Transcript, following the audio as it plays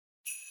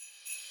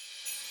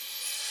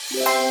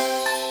Hello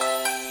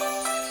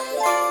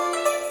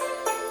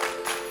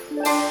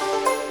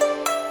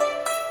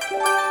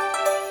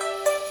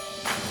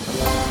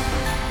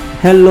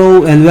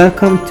and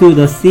welcome to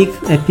the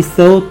 6th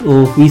episode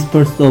of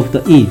Whispers of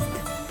the East,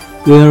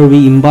 where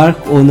we embark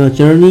on a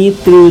journey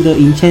through the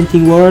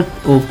enchanting world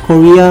of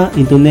Korea,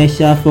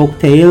 Indonesia folk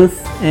tales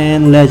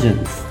and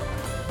legends.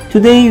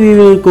 Today we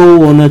will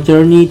go on a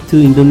journey to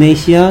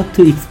Indonesia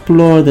to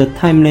explore the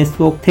timeless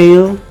folk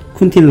tale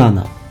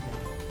Kuntilanak.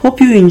 Hope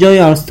you enjoy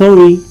our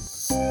story.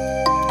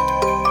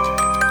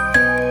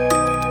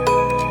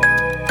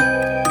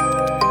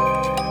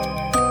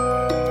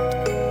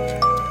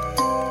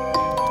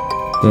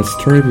 The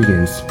story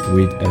begins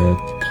with a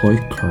toy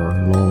car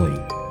rolling,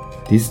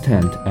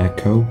 distant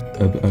echo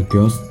of a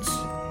ghost's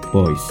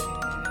voice,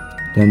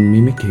 then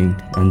mimicking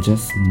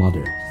Anja's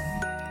mother.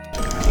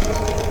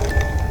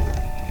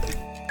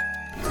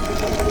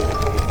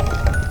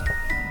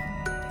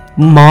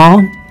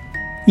 Mom,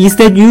 is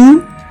that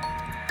you?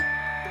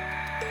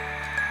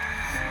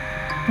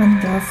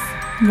 Anjas,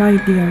 my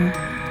dear,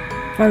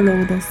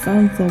 follow the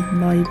sounds of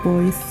my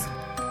voice.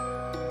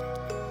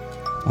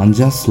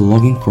 Anjas,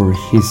 longing for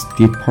his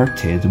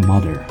departed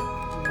mother,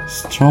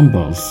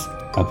 stumbles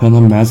upon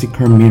a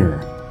magical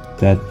mirror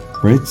that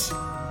bridges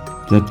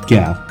the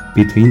gap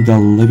between the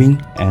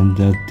living and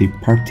the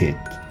departed.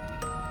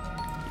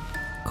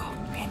 Come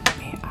with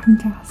me,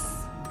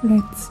 Anjas.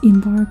 Let's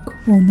embark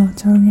on a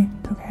journey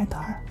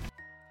together.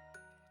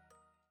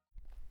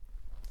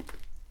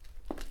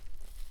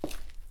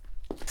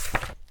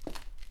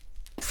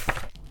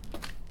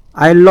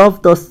 I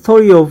love the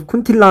story of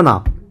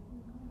Kuntilanak.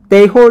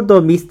 They hold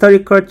a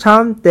mystical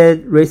charm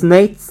that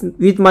resonates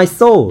with my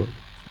soul.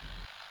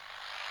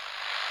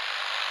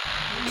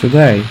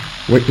 Today,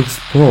 we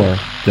explore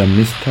the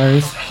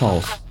mysterious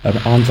house of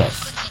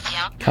Anjas,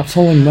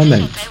 capturing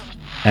moments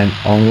and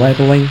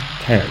unraveling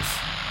tales.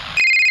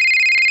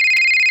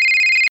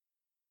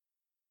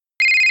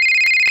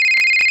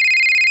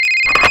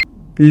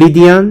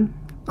 Lydian,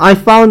 I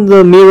found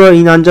the mirror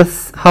in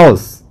Anja's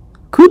house.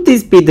 Could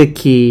this be the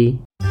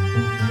key?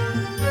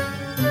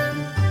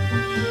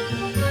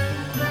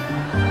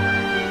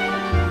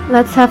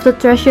 Let's have the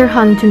treasure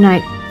hunt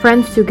tonight,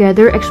 friends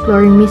together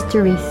exploring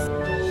mysteries.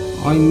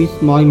 I miss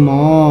my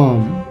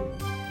mom.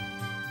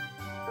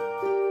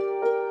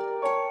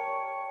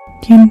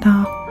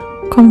 Kinda,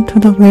 come to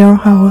the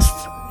warehouse.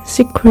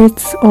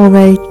 Secrets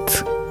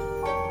await.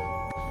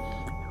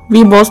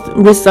 We must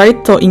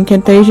recite the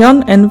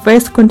incantation and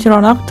face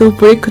Kuntilanak to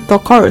break the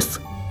curse.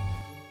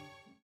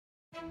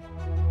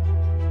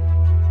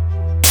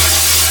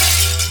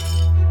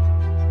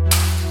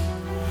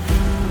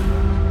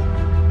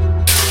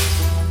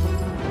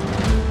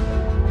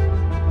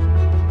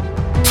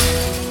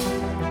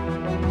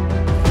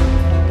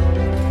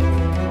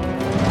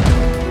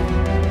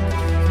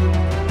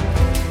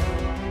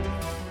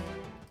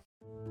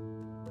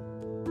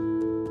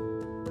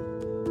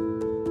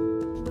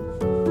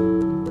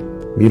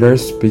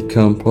 Mirrors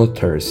become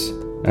portals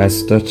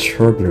as the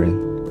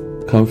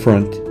children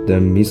confront the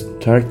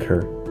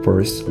mystical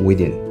force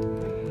within,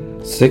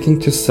 seeking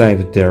to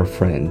save their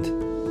friend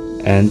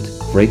and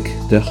break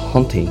the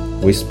haunting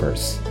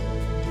whispers.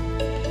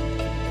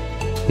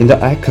 In the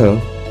echo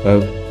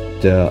of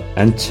the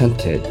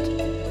enchanted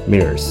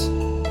mirrors,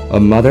 a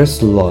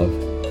mother's love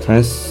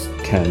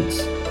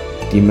transcends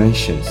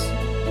dimensions,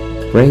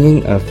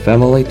 bringing a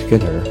family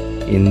together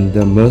in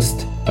the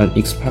most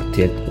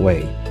unexpected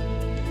way.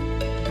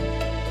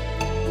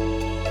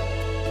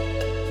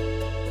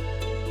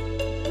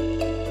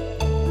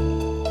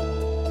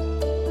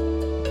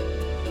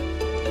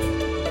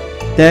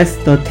 That's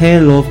the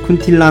tale of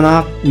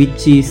Kuntilanak,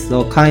 which is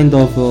a kind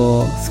of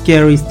a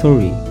scary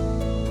story.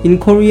 In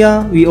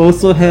Korea, we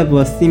also have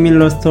a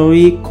similar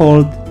story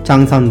called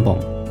Jangsanbom.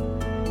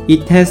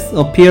 It has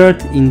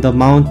appeared in the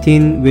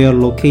mountain we are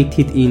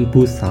located in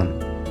Busan.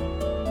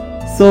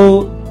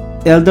 So,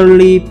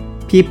 elderly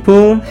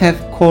people have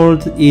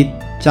called it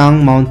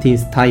Jang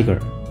Mountain's tiger.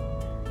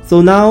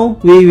 So now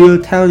we will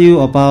tell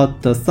you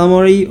about the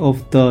summary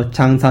of the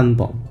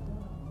Jangsanbom.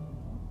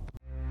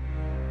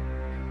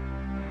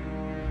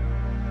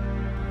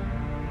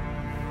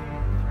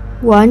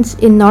 Once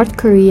in North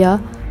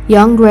Korea,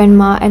 young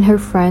grandma and her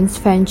friends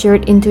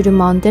ventured into the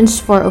mountains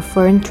for a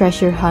fern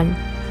treasure hunt.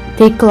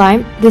 They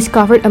climbed,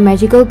 discovered a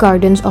magical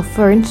garden of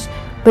ferns,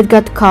 but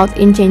got caught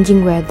in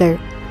changing weather.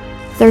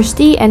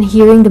 Thirsty and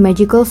hearing the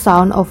magical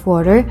sound of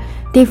water,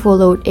 they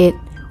followed it,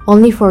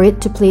 only for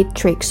it to play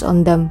tricks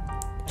on them.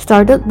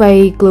 Startled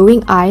by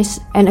glowing eyes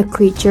and a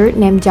creature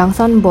named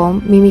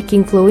Jangsanbom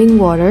mimicking flowing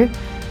water,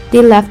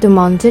 they left the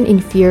mountain in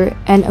fear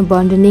and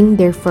abandoning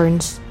their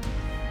ferns.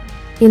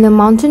 In the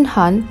mountain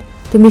hunt,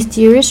 the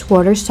mysterious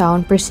water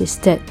sound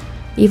persisted,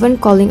 even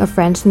calling a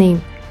friend's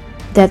name.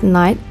 That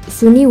night,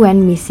 Suni went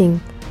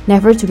missing,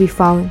 never to be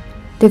found.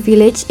 The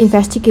village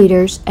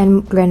investigators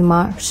and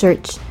grandma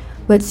searched,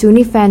 but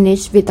Suni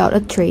vanished without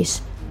a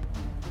trace.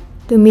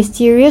 The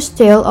mysterious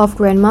tale of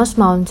Grandma's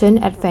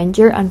mountain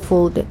adventure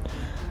unfolded.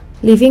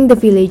 leaving the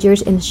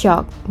villagers in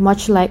shock,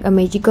 much like a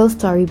magical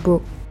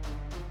storybook.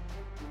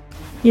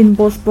 In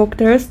both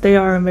folktales,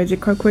 there are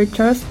magical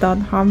creatures that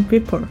harm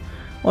people.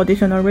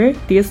 Additionally,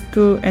 these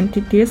two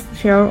entities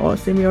share a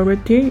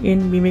similarity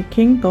in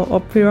mimicking the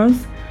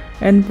appearance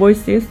and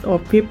voices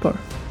of people.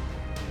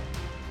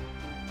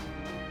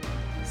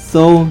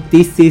 So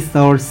this is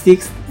our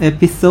 6th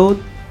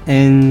episode,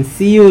 and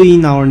see you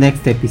in our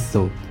next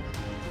episode.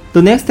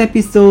 The next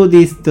episode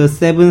is the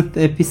 7th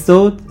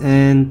episode,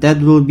 and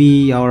that will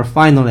be our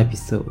final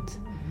episode.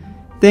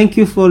 Thank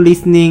you for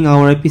listening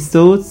our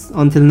episodes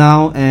until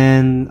now,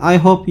 and I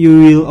hope you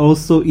will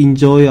also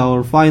enjoy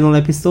our final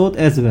episode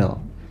as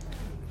well.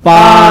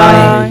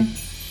 Bye.